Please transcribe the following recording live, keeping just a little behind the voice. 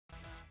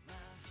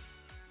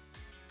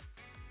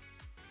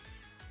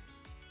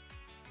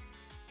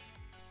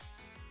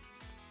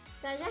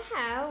大家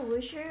好，我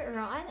是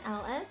Ron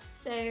LS.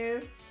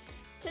 So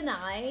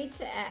tonight,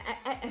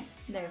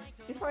 no,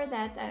 before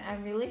that,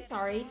 I'm really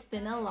sorry. It's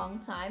been a long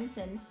time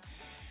since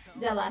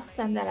the last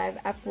time that I've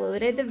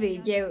uploaded a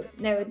video.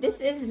 No, this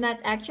is not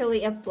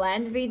actually a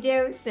planned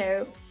video.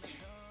 So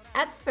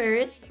at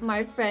first,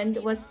 my friend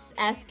was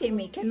asking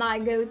me, "Can I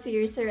go to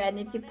your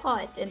Serenity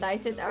pot?" And I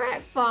said, "All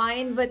right,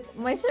 fine." But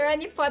my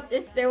Serenity pot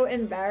is so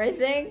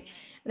embarrassing.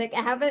 Like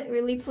I haven't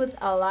really put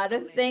a lot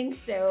of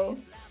things, so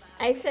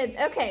I said,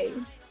 "Okay."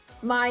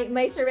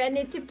 My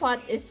Serenity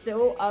pot is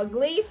so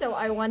ugly, so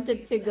I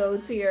wanted to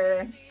go to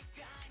your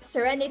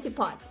Serenity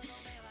pot.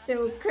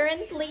 So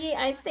currently,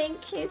 I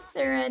think his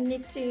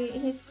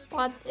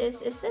spot is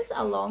this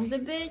along the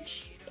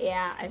beach?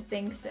 Yeah, I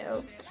think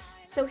so.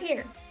 So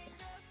here,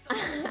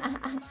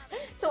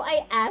 so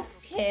I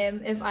asked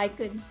him if I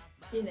could,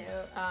 you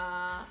know,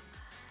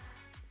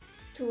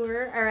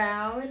 tour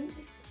around.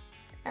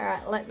 All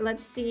right,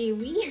 let's see.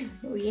 We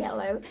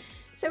hello.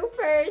 So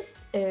first,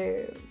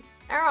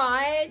 all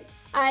right.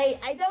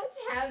 I don't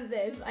have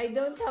this. I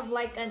don't have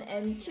like an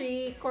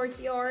entry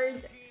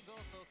courtyard.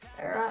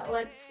 All right,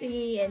 let's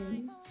see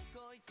and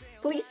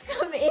please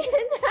come in.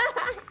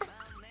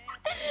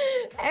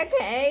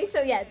 Okay,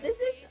 so yeah, this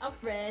is a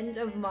friend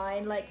of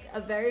mine, like a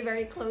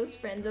very close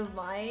friend of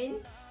mine.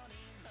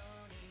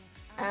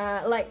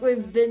 Like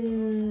we've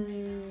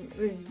been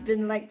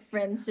like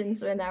friends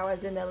since when I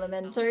was in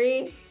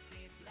elementary.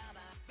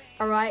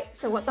 All right,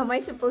 so what am I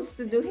supposed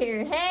to do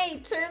here? Hey,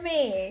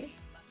 Termi!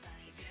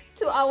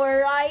 To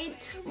our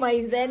right,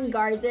 my Zen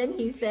garden,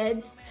 he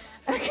said.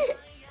 Okay.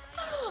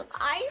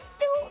 I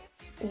feel.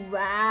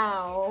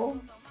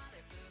 Wow.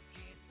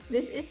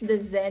 This is the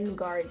Zen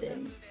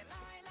garden.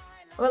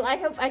 Well, I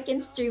hope I can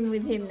stream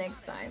with him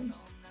next time.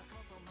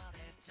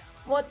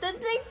 What did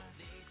they?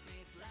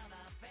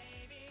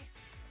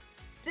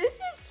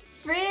 This is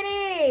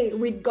pretty!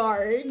 With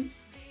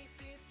guards.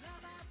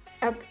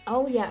 Okay.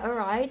 Oh, yeah,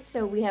 alright.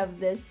 So we have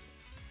this.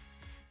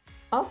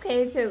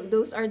 Okay, so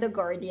those are the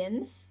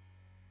guardians.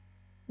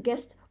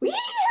 Guest. He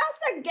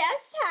has a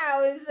guest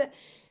house!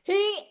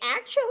 He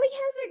actually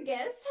has a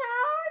guest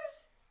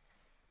house?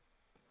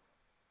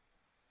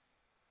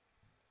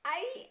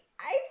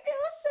 I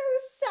feel so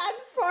sad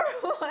for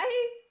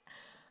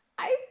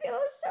I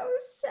feel so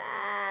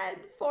sad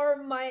for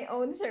my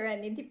own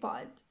Serenity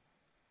pod.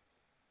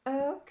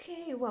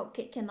 Okay, well,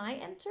 okay, can I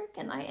enter?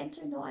 Can I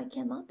enter? No, I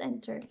cannot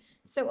enter.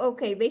 So,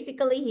 okay,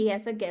 basically he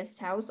has a guest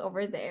house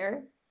over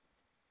there.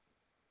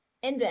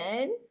 And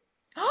then,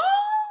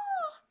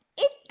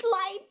 it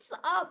lights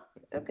up.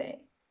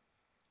 Okay,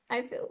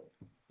 I feel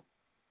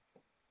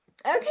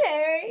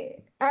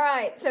okay. All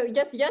right, so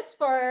just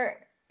for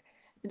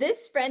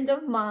this friend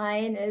of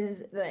mine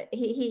is that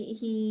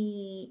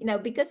he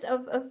because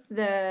of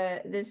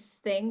this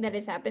thing that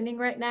is happening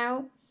right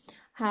now,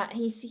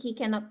 he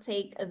cannot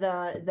take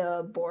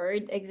the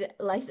board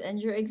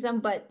licensure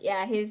exam, but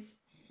yeah, his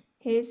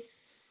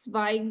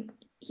by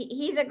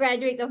he's a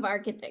graduate of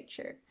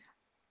architecture,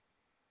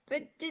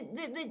 but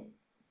the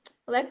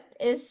left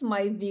is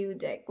my view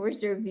deck.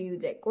 Where's your view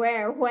deck?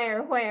 Where?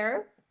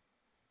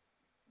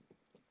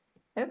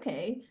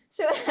 Okay.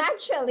 So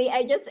actually,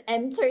 I just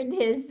entered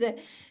his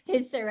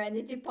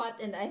Serenity pot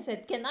and I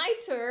said, "Can I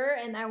tour?"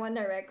 And I want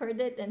to record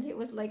it. And he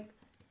was like,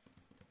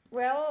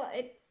 "Well,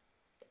 it's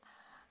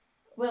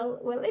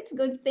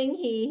good thing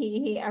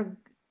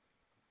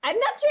I'm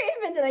not sure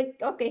even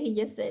like okay, he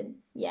just said,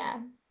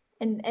 "Yeah."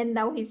 And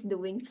now he's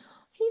doing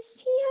he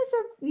has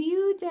a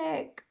view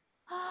deck.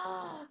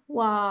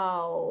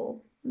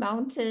 Wow.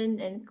 Mountain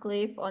and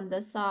cliff on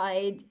the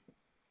side.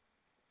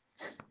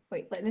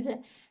 Wait, let me see.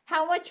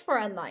 How much for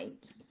a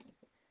night?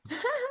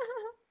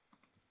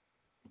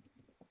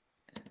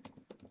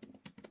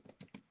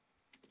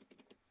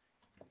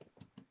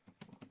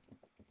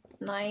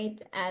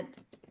 Night at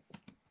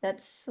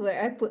that's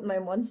where I put my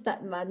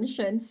Mondstadt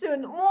mansion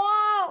soon.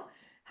 Wow!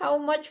 How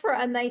much for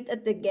a night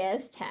at the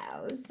guest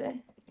house?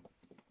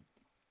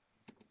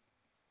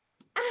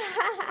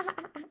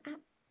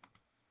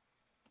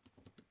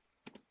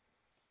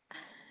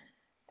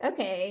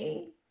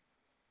 Okay.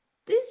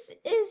 This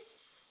is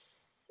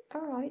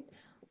all right.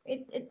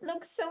 It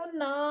looks so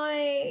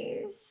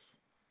nice.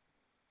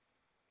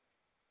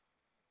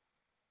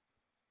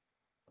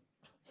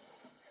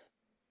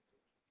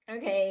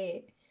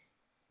 Okay.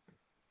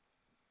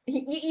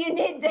 You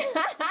need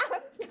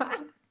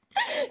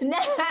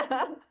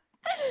no.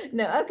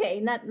 No,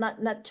 okay,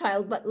 not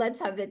child, but let's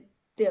have it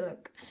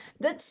look.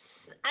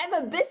 That's I'm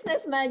a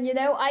businessman,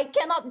 I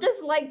cannot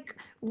just like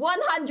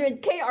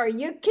 100K. Are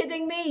you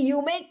kidding me?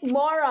 You make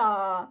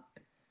more.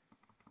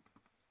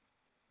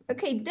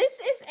 Okay, this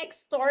is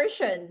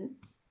extortion.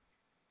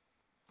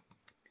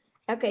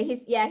 Okay,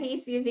 he's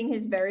using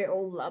his very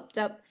old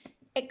laptop.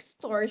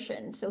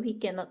 Extortion, so he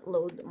cannot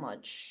load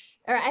much.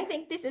 Or I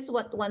think this is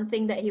what one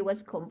thing that he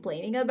was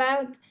complaining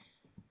about.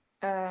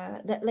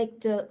 That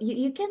like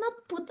you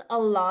cannot put a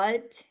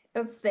lot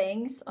of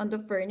things on the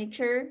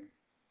furniture.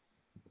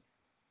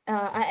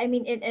 I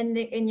mean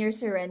in your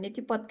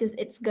Serenity pot because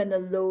it's gonna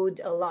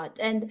load a lot,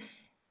 and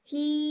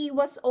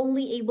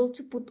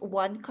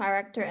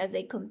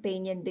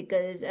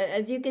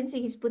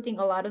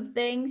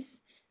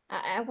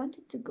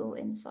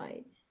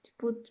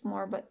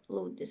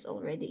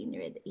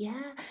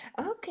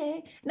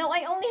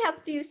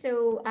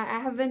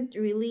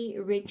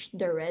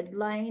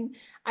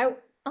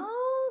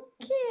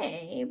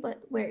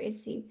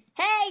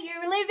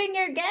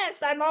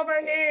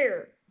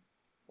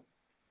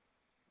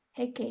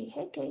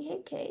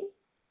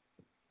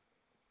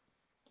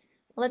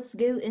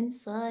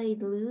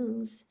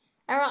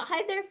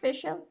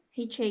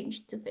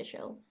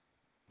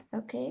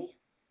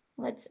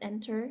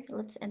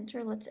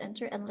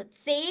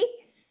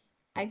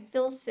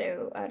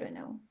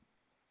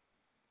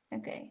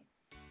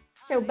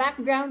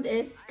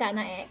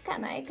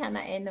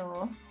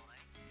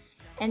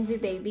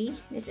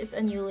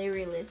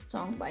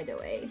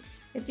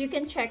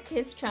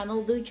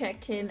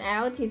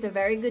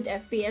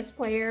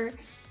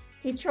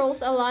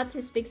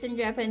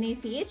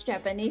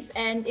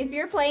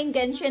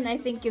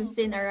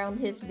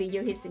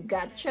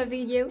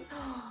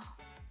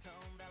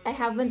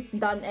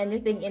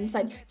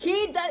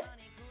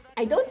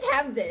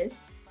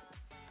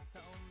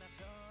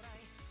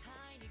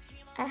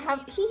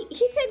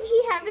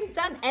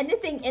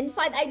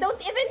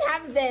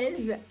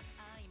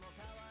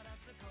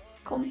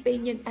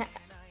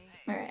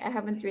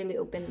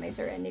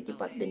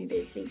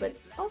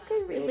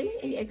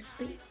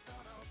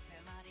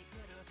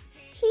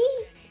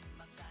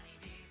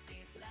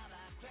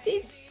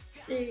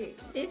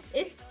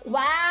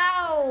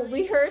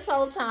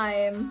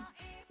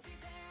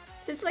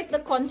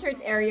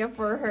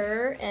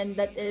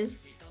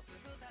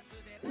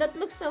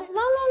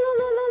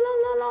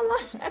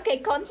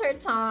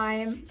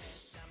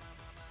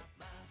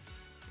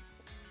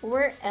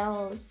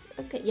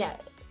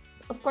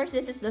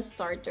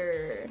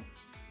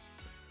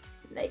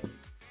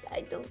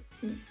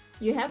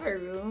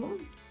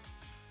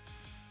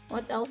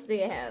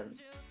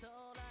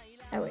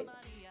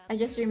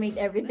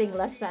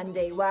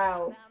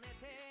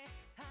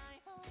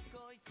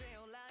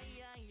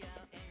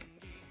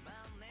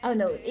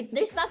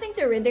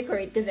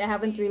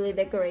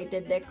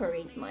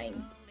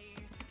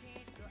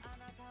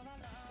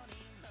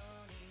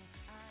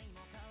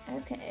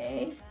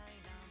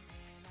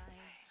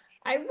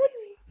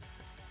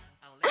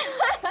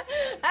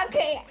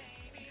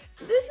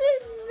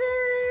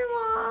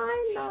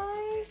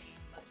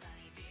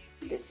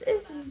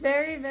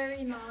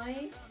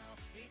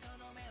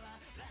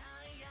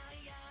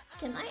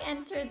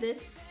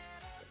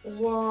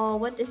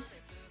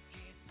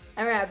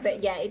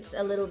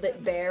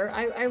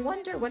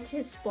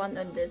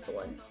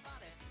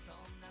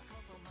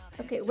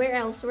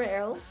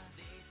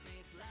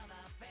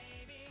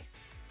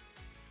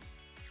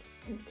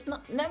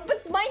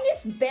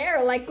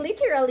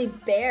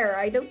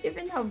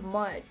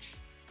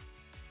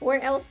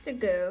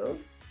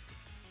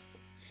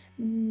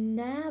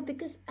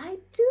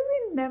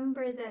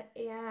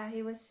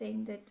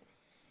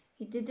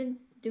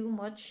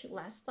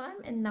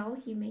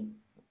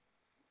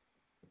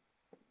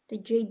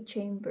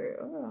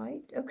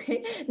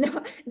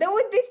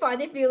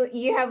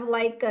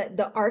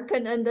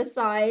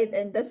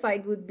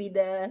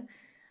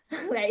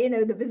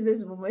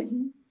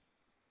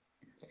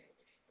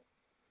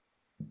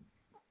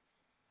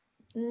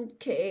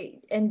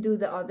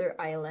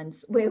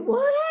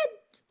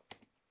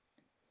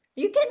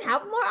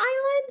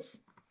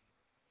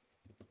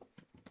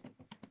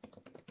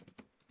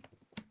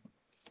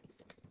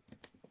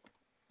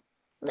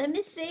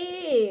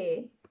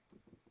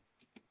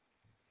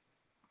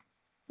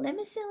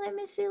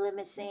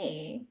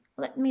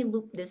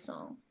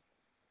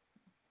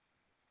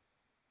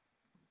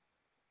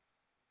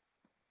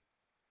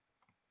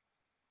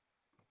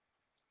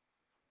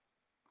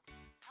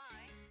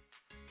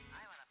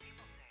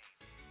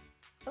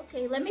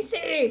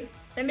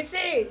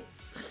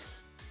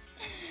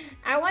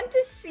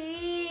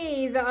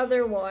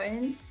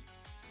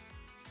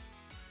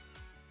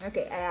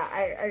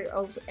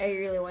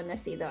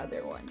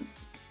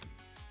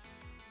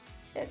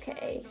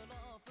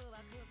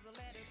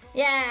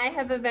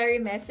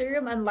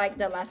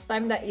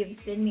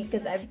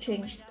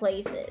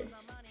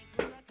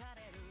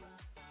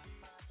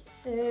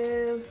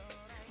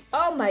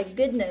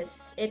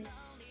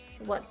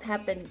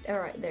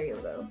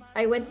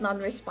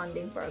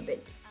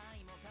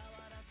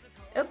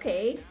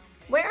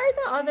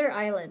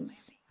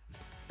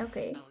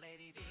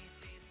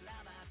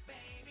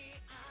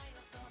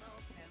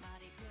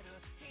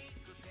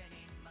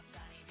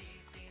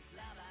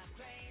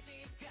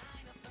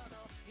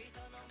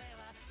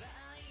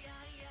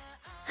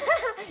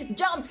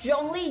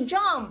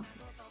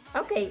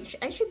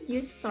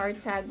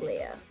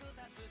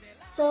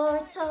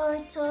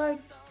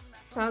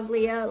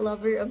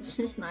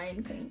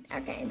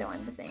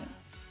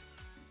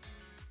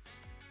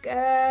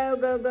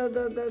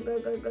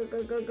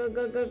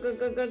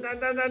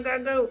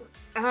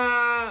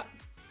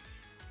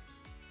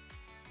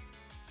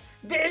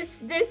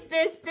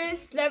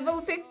This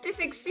level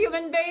 56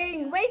 human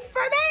being, wait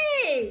for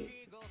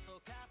me!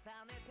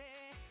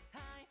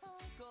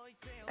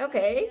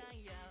 Okay.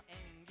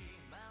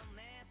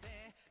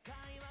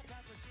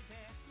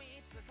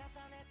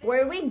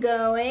 Where are we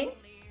going?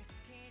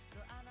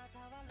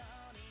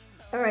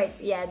 Alright,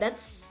 yeah,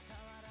 that's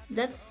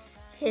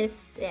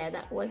his, yeah,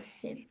 that was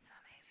him.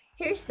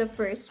 Here's the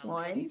first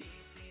one.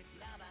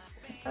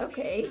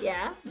 Okay,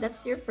 yeah,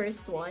 that's your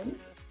first one.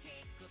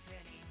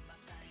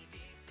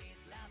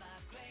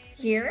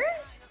 Here,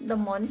 the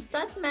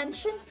Mondstadt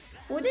mansion.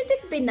 Wouldn't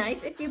it be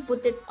nice if you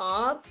put it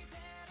up?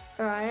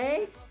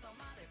 Right?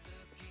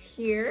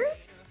 Here?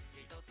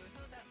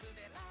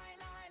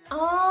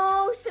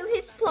 Oh, so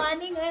he's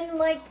planning on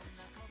like,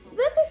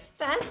 that is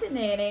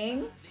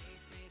fascinating.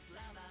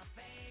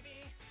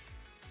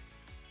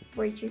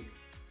 Where'd you?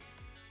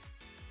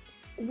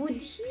 Would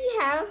he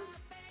have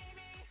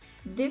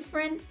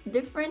different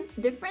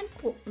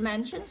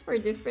mansions for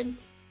different?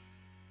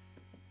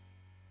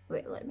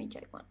 Wait, let me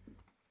check one.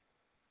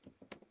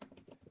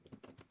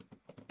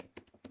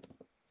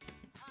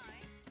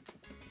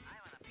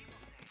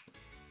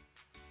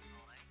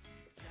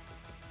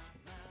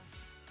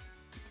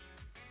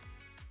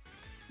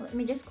 Let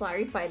me just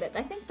clarify that.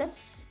 I think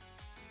that's...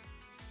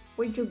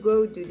 Where'd you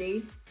go,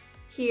 today?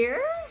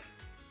 Here?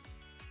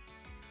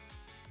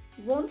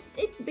 Won't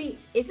it be...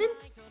 Isn't...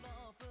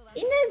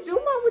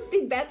 Inazuma would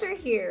be better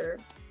here.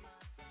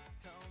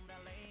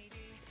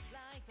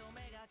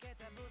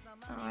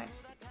 Alright.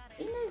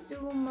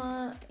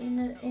 Inazuma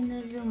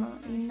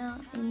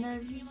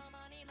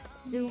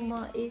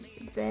is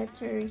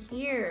better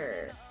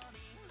here.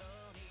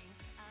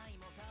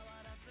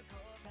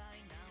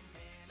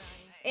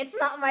 It's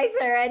not my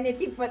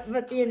Serenity,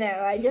 but you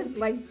know, I just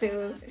like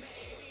to...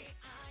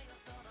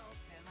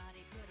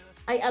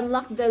 I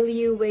unlocked the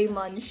Liyue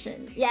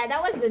mansion. Yeah,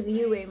 that was the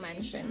Liyue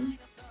mansion.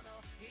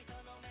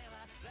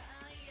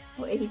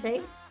 What did he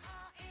say?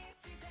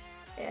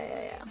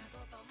 Yeah.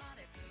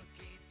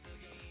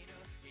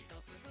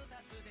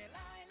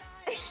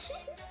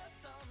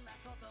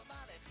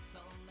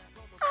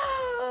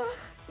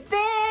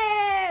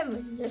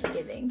 Bam! Just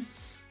kidding.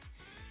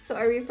 So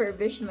I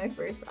refurbished my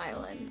first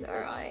island.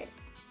 Alright.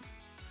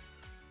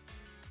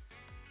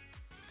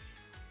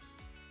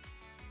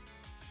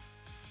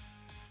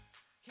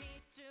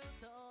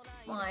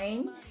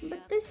 Fine,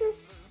 but this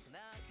is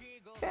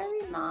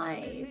very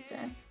nice.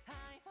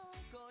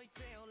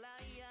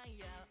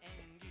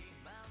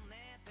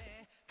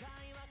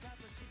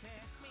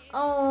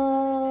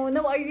 Oh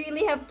no, I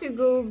really have to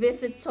go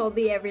visit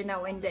Toby every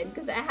now and then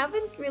because I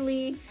haven't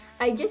really.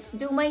 I just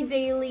do my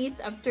dailies.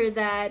 After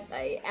that,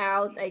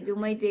 I do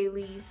my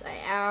dailies. I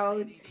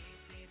out.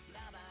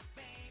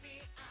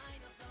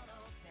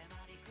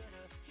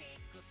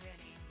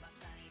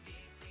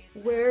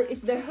 Where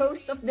is the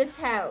host of this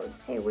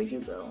house? Hey, where'd you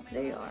go?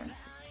 There you are.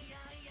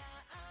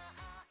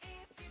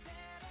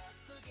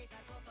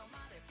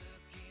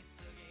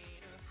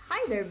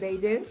 Hi there,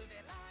 Beidou.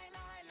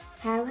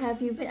 How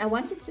have you been? I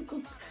wanted to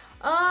cook.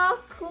 Oh,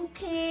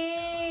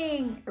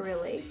 cooking!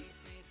 Really?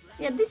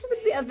 Yeah, this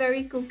would be a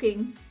very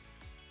cooking.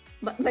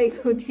 But my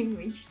coding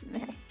reached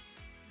max.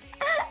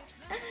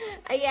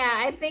 Yeah,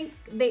 I think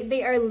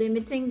they are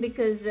limiting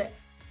because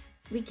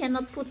we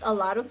cannot put a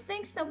lot of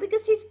things now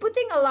because he's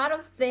putting a lot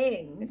of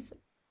things.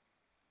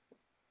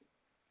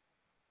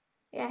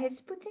 Yeah, he's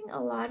putting a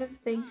lot of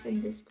things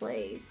in this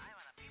place.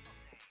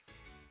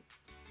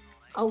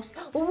 Oh,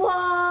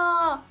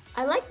 wow!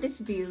 I like this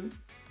view.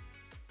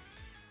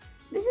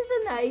 This is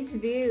a nice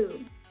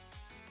view.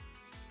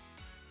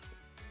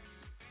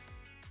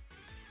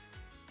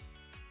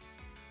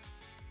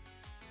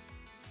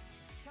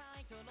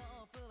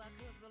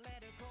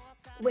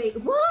 Wait,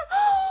 what?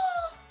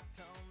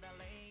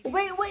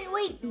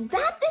 Wait.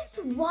 That is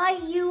why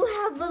you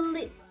have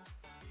a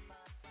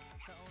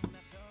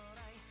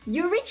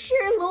You reach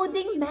your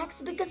loading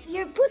max because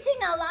you're putting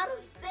a lot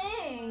of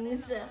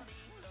things.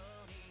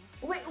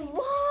 Wait,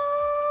 wow!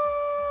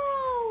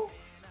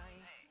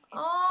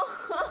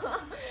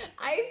 Oh,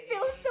 I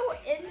feel so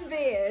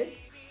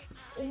envious.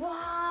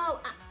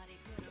 Wow.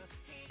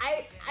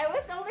 I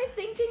was only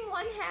thinking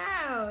one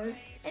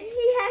house. And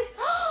he has...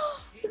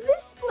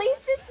 this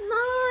place is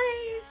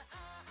nice!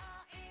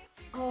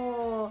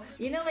 Oh,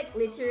 you know, like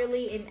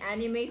literally in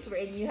animes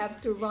wherein you have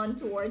to run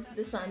towards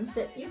the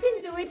sunset. You can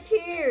do it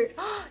here.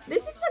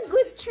 This is a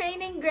good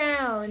training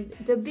ground.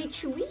 The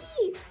beach,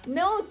 wee!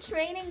 No,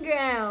 training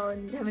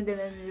ground.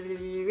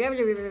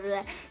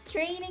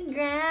 Training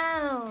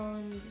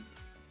ground.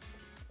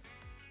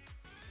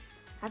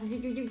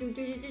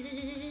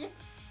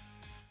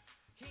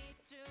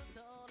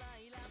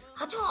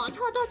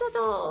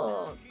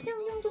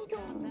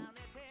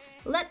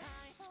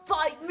 Let's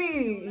fight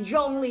me,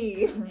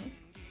 Zhongli,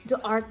 the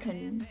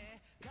Archon.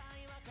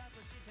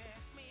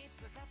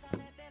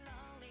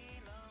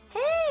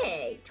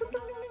 Hey!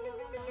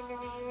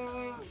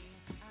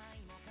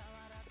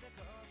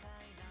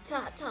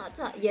 Ta.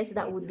 Yes,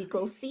 that would be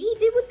cool. See,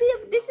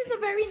 this is a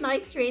very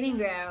nice training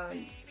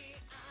ground.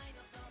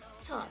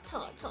 ta.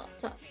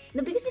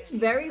 No, because it's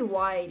very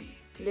wide.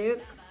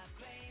 Look.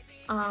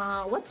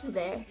 What's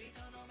there?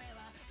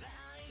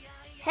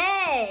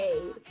 Hey,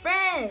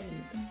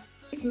 friend!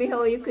 If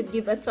Mihoyo could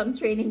give us some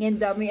training in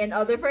dummy and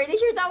other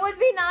furniture, that would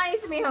be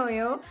nice,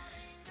 Mihoyo.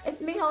 If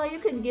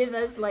Mihoyo could give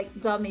us like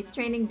dummies,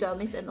 training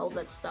dummies and all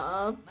that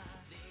stuff.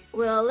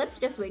 Well, let's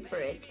just wait for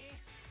it.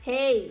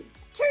 Hey,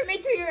 turn me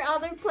to your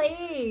other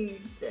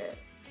place.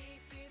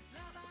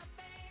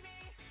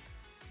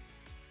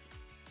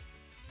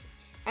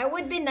 It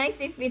would be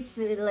nice if it's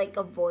like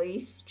a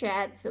voice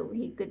chat so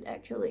he could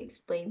actually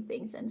explain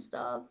things and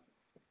stuff.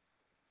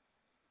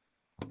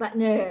 But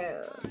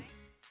no.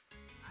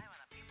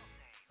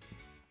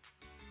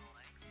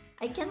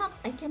 I cannot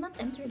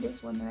enter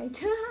this one,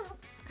 right?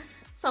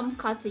 Some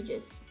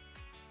cottages.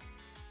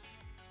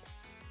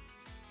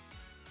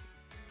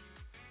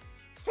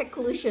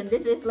 Seclusion.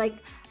 This is like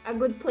a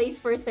good place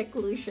for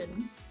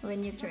seclusion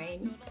when you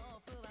train.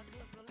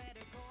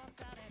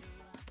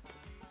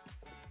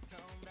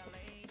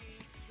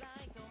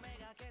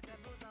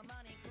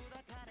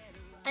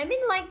 I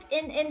mean, like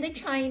in the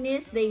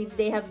Chinese,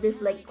 they have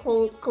this like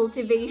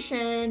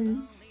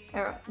cultivation.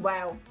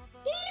 Wow.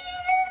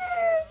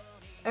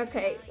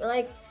 Okay,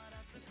 like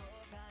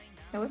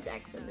that was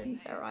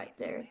accident. All right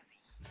there.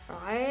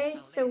 Right.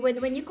 So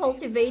when you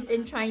cultivate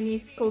in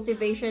Chinese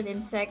cultivation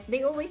insect,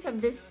 they always have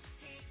this.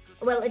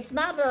 Well, it's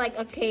not like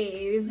a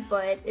cave,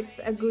 but it's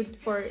a good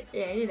for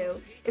yeah, you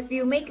know. If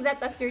you make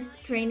that as your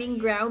training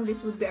ground,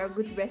 this would be a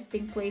good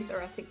resting place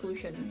or a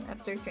seclusion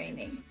after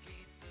training.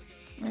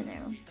 I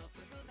know.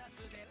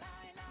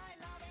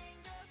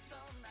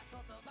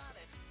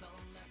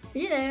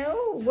 You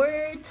know,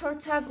 we're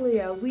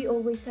Tartaglia. We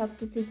always have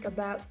to think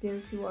about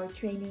those who are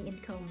training in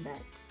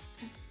combat.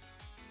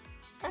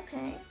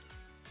 Okay.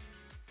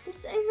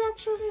 This is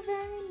actually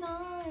very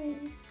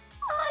nice.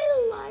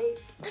 I like.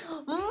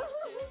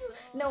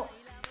 No.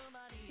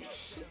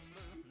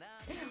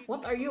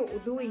 What are you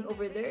doing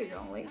over there,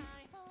 Zhongli?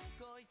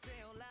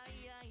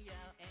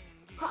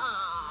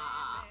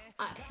 Ha!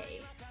 I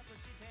hate.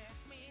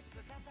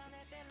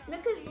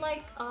 Look, cause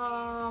like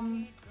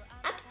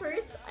at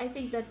first I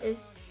think that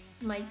is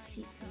my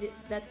tea.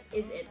 That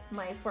is it.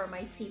 My for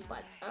my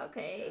teapot.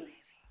 Okay.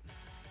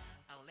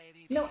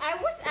 No, I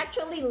was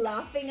actually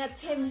laughing at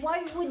him.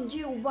 Why would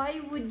you? Why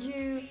would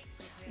you?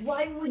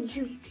 Why would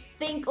you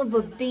think of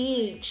a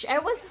beach? I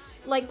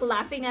was like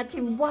laughing at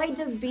him. Why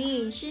the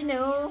beach? You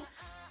know?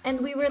 And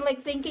we were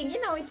like thinking,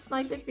 you know, it's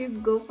nice if you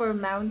go for a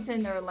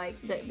mountain or like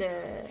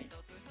the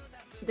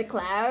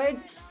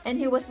cloud. And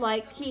he was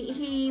like,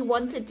 he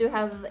wanted to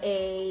have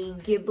a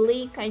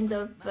Ghibli kind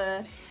of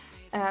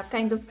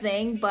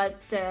thing,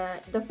 but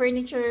the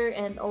furniture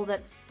and all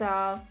that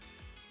stuff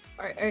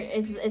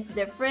is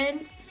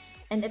different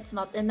and it's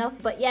not enough.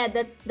 But yeah,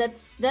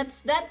 that's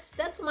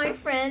my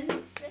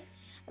friends.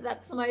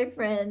 That's my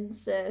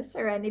friend's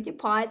Serenity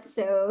pot.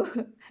 So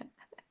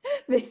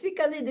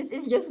basically, this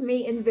is just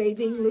me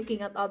invading,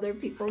 looking at other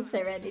people's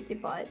Serenity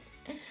pot.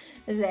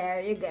 There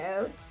you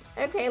go.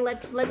 Okay,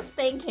 let's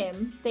thank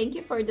him. Thank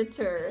you for the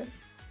tour.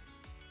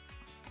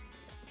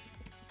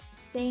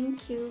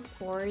 Thank you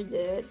for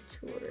the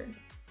tour.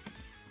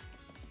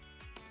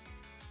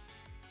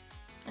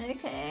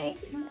 Okay.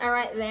 All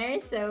right there.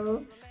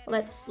 So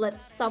let's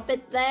stop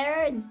it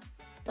there.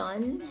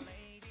 Done.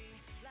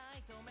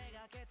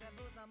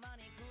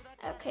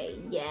 Okay,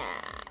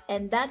 yeah.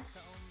 And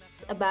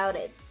that's about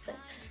it.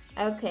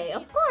 Okay,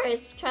 of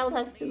course, child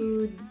has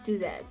to do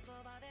that.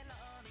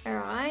 All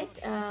right.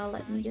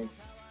 Let me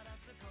just.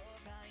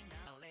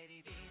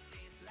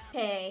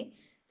 Okay.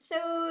 So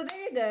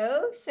there you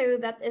go. So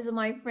that is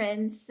my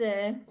friend's.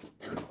 Okay,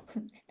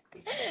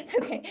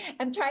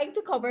 I'm trying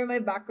to cover my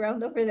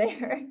background over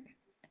there.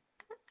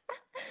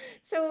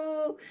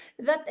 So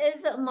that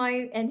is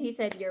my, and he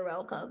said you're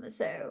welcome.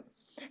 So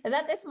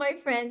that is my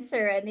friend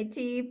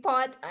Serenity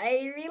pot.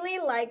 I really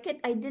like it.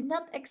 I did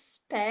not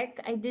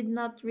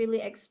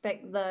really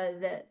expect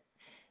the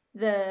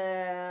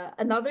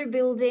another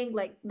building,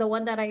 like the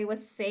one that I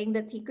was saying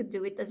that he could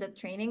do it as a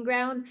training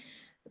ground,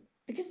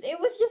 because it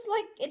was just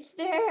like it's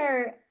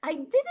there. I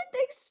didn't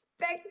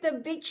expect the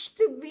beach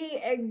to be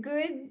a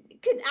good,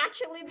 could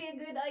actually be a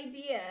good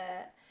idea.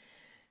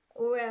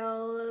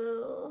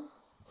 Well,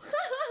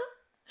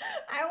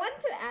 I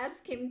want to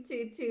ask him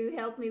to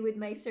help me with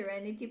my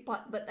Serenity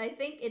pot, but I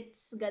think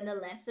it's gonna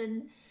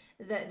lessen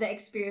the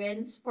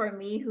experience for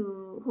me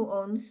who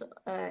owns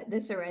the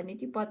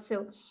Serenity pot.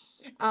 So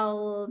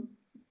I'll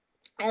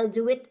I'll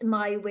do it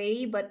my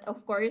way, but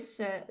of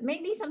course,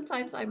 maybe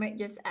sometimes I might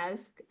just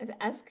ask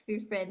few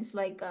friends.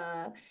 Like,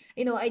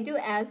 you know, I do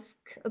ask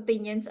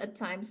opinions at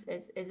times.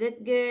 Is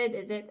it good?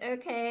 Is it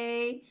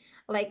okay?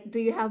 Like, do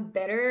you have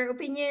better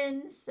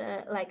opinions?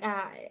 Like,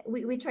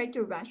 we try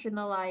to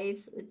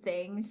rationalize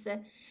things.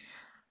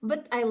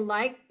 But I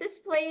like this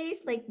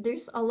place. Like,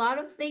 there's a lot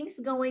of things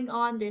going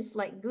on. There's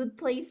like good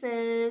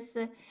places.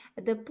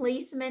 The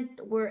placement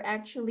were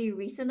actually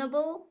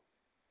reasonable,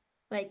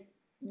 like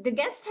the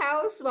guest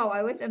house. Wow,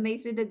 I was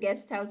amazed with the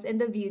guest house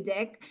and the view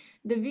deck.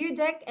 The view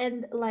deck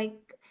and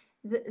like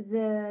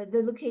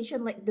the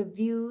location, like the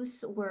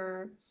views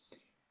were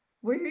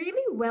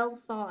really well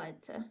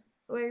thought.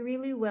 Were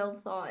really well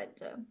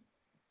thought.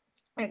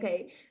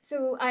 Okay,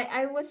 so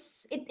I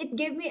was it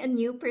gave me a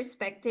new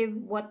perspective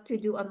what to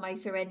do on my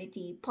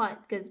Serenity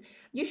pot, because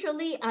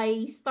usually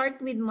I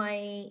start with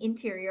my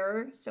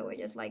interior, so I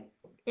just like,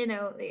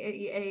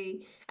 I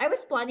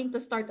was planning to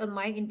start on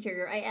my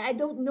interior. I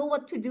don't know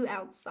what to do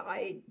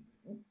outside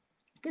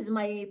because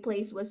my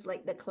place was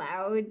like the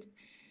cloud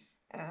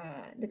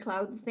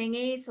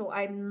thingy, so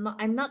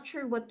I'm not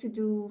sure what to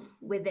do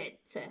with it.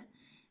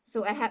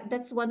 So I have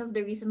that's one of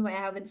the reason why I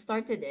haven't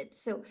started it.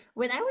 So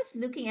when I was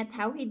looking at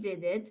how he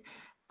did it,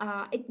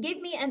 it gave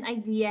me an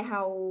idea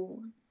how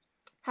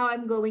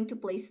I'm going to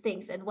place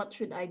things and what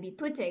should I be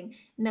putting.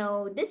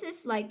 Now this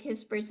is like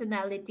his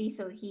personality,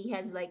 so he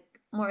has like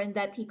more in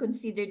that he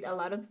considered a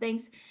lot of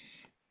things.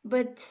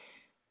 But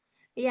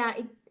yeah,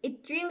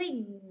 it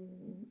really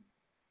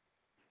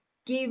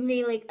gave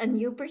me like a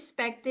new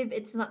perspective.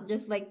 It's not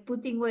just like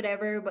putting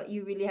whatever, but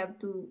you really have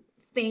to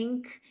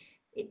think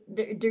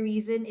the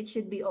reason it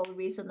should be all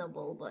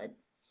reasonable. But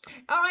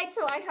all right,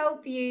 so I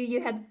hope you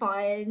had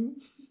fun.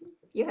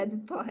 You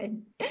had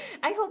fun.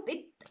 I hope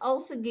it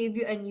also gave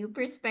you a new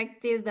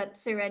perspective that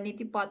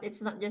Serenity Pot,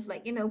 it's not just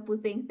like,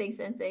 putting things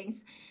and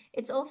things.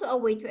 It's also a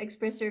way to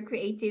express your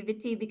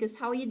creativity, because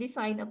how you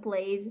design a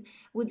place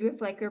would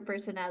reflect your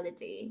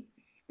personality.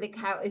 Like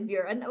how if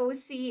you're an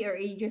OC, or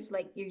you just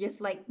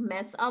like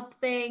mess up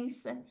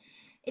things,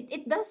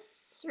 it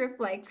does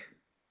reflect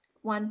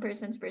one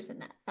person's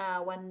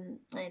one,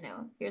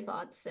 your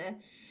thoughts.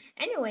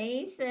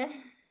 Anyways,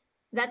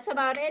 that's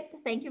about it.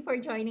 Thank you for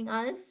joining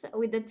us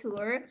with the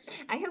tour.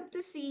 I hope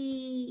to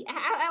see.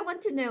 I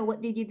want to know,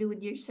 what did you do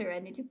with your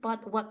Serenity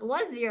Pot? What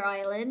was your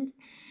island?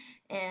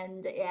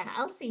 And yeah,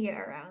 I'll see you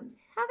around.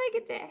 Have a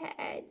good day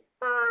ahead.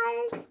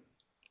 Bye.